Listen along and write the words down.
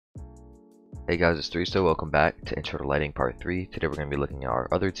Hey guys, it's Threasto. Welcome back to Intro to Lighting Part 3. Today we're going to be looking at our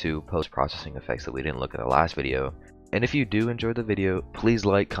other two post-processing effects that we didn't look at in the last video. And if you do enjoy the video, please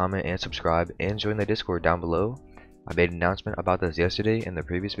like, comment, and subscribe, and join the Discord down below. I made an announcement about this yesterday in the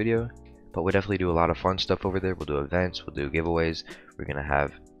previous video, but we definitely do a lot of fun stuff over there. We'll do events, we'll do giveaways, we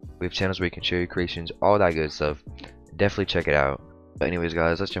have channels where you can share your creations, all that good stuff. Definitely check it out. But anyways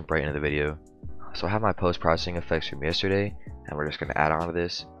guys, let's jump right into the video. So I have my post-processing effects from yesterday, and we're just going to add on to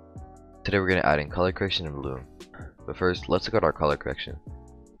this. Today we're going to add in color correction and bloom. But first, let's look at our color correction.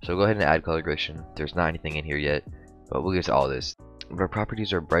 So go ahead and add color correction. There's not anything in here yet, but we'll get to all this. But our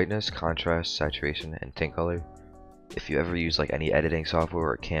properties are brightness, contrast, saturation, and tint color. If you ever use like any editing software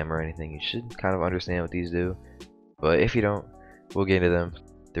or camera or anything, you should kind of understand what these do. But if you don't, we'll get into them.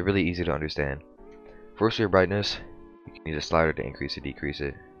 They're really easy to understand. First, for your brightness, you can use a slider to increase or decrease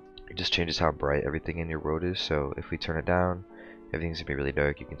it. It just changes how bright everything in your world is. So if we turn it down, everything's gonna be really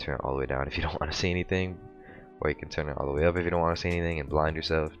dark. You can turn it all the way down if you don't want to see anything, or you can turn it all the way up if you don't want to see anything and blind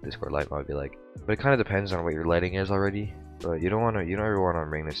yourself. Discord light might be like, but it kind of depends on what your lighting is already. But you don't ever want to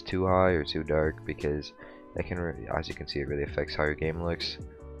bring this too high or too dark, because that can, as you can see, it really affects how your game looks.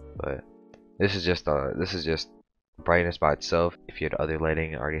 But this is just brightness by itself. If you had other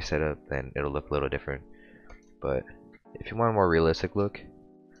lighting already set up, then it'll look a little different. But if you want a more realistic look,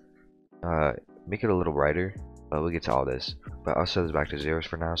 make it a little brighter. But we'll get to all this. But I'll set this back to zeros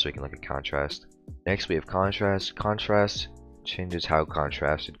for now so we can look at contrast. Next we have contrast. Contrast changes how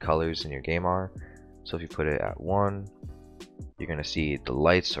contrasted colors in your game are. So if you put it at 1, you're going to see the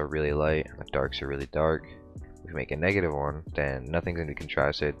lights are really light and the darks are really dark. If you make a -1, then nothing's going to be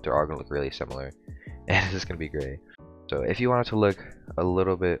contrasted. They're all going to look really similar. And it's just going to be gray. So if you want it to look a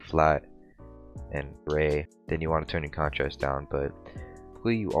little bit flat and gray, then you want to turn your contrast down. But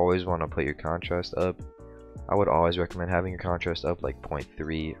typically you always want to put your contrast up. I would always recommend having your contrast up like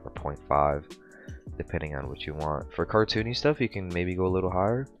 0.3 or 0.5, depending on what you want. For cartoony stuff, you can maybe go a little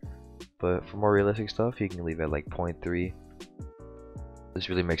higher, but for more realistic stuff, you can leave it at like 0.3. This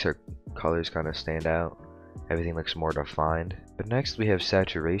really makes our colors kind of stand out. Everything looks more defined. But next we have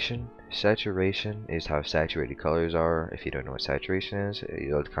saturation. Saturation is how saturated colors are. If you don't know what saturation is,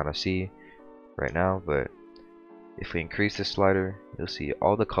 you'll kind of see right now. But if we increase the slider, you'll see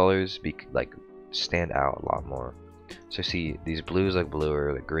all the colors stand out a lot more. So see, these blues look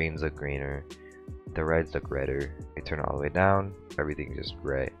bluer, the greens look greener, the reds look redder. You turn it all the way down, everything's just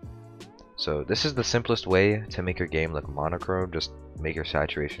gray. So this is the simplest way to make your game look monochrome. Just make your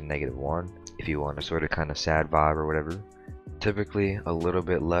saturation -1 if you want a sort of kind of sad vibe or whatever. Typically a little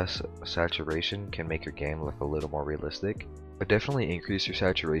bit less saturation can make your game look a little more realistic, but definitely increase your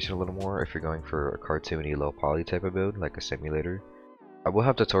saturation a little more if you're going for a cartoony low poly type of build like a simulator. I will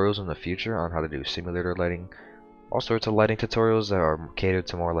have tutorials in the future on how to do simulator lighting, all sorts of lighting tutorials that are catered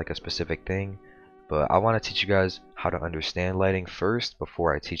to more like a specific thing, but I want to teach you guys how to understand lighting first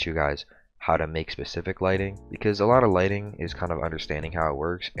before I teach you guys how to make specific lighting, because a lot of lighting is kind of understanding how it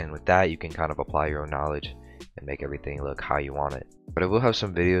works, and with that you can kind of apply your own knowledge and make everything look how you want it. But I will have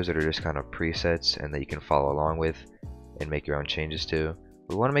some videos that are just kind of presets and that you can follow along with and make your own changes to.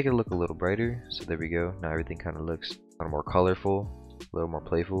 We want to make it look a little brighter, so there we go. Now everything kind of looks a little more colorful, a little more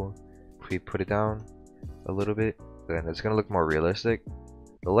playful. If we put it down a little bit, then it's gonna look more realistic.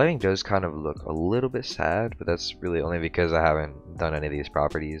 The lighting does kind of look a little bit sad, but that's really only because I haven't done any of these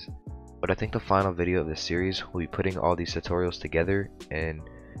properties. But I think the final video of this series will be putting all these tutorials together and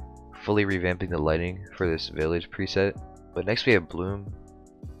fully revamping the lighting for this village preset. But next we have bloom.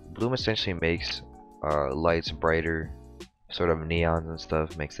 Bloom essentially makes lights brighter, sort of neons and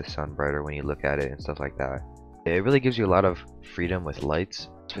stuff, makes the sun brighter when you look at it and stuff like that. It really gives you a lot of freedom with lights,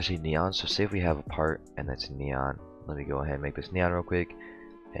 especially neon. So say if we have a part and that's neon, let me go ahead and make this neon real quick,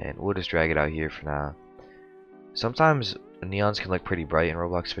 and we'll just drag it out here for now. Sometimes neons can look pretty bright in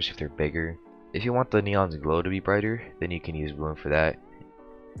Roblox, especially if they're bigger. If you want the neon's glow to be brighter, then you can use bloom for that.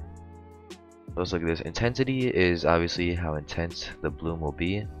 Let's look at this. Intensity is obviously how intense the bloom will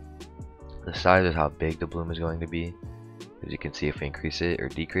be. The size is how big the bloom is going to be. As you can see, if we increase it or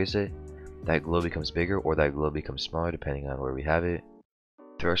decrease it, that glow becomes bigger or that glow becomes smaller depending on where we have it.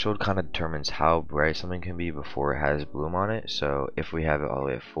 Threshold kind of determines how bright something can be before it has bloom on it. So if we have it all the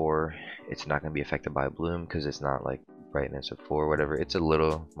way at 4, it's not going to be affected by bloom because it's not like brightness of 4 or whatever. It's a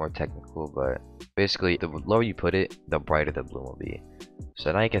little more technical, but basically the lower you put it, the brighter the bloom will be.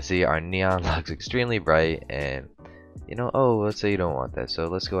 So now you can see our neon looks extremely bright, and you know, oh, let's say you don't want that, so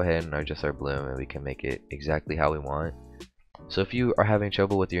let's go ahead and adjust our bloom and we can make it exactly how we want. So if you are having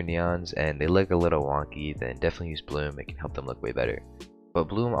trouble with your neons and they look a little wonky, then definitely use bloom. It can help them look way better. But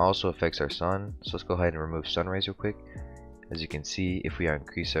bloom also affects our sun, so let's go ahead and remove sun rays real quick. As you can see, if we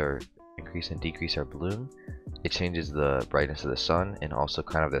increase our increase and decrease our bloom, it changes the brightness of the sun and also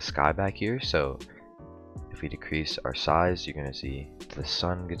kind of the sky back here. So if we decrease our size, you're gonna see the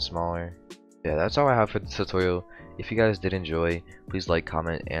sun get smaller. Yeah, that's all I have for this tutorial. If you guys did enjoy, please like,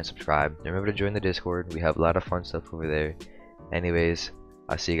 comment, and subscribe. And remember to join the Discord. We have a lot of fun stuff over there. Anyways,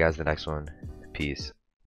 I'll see you guys in the next one. Peace.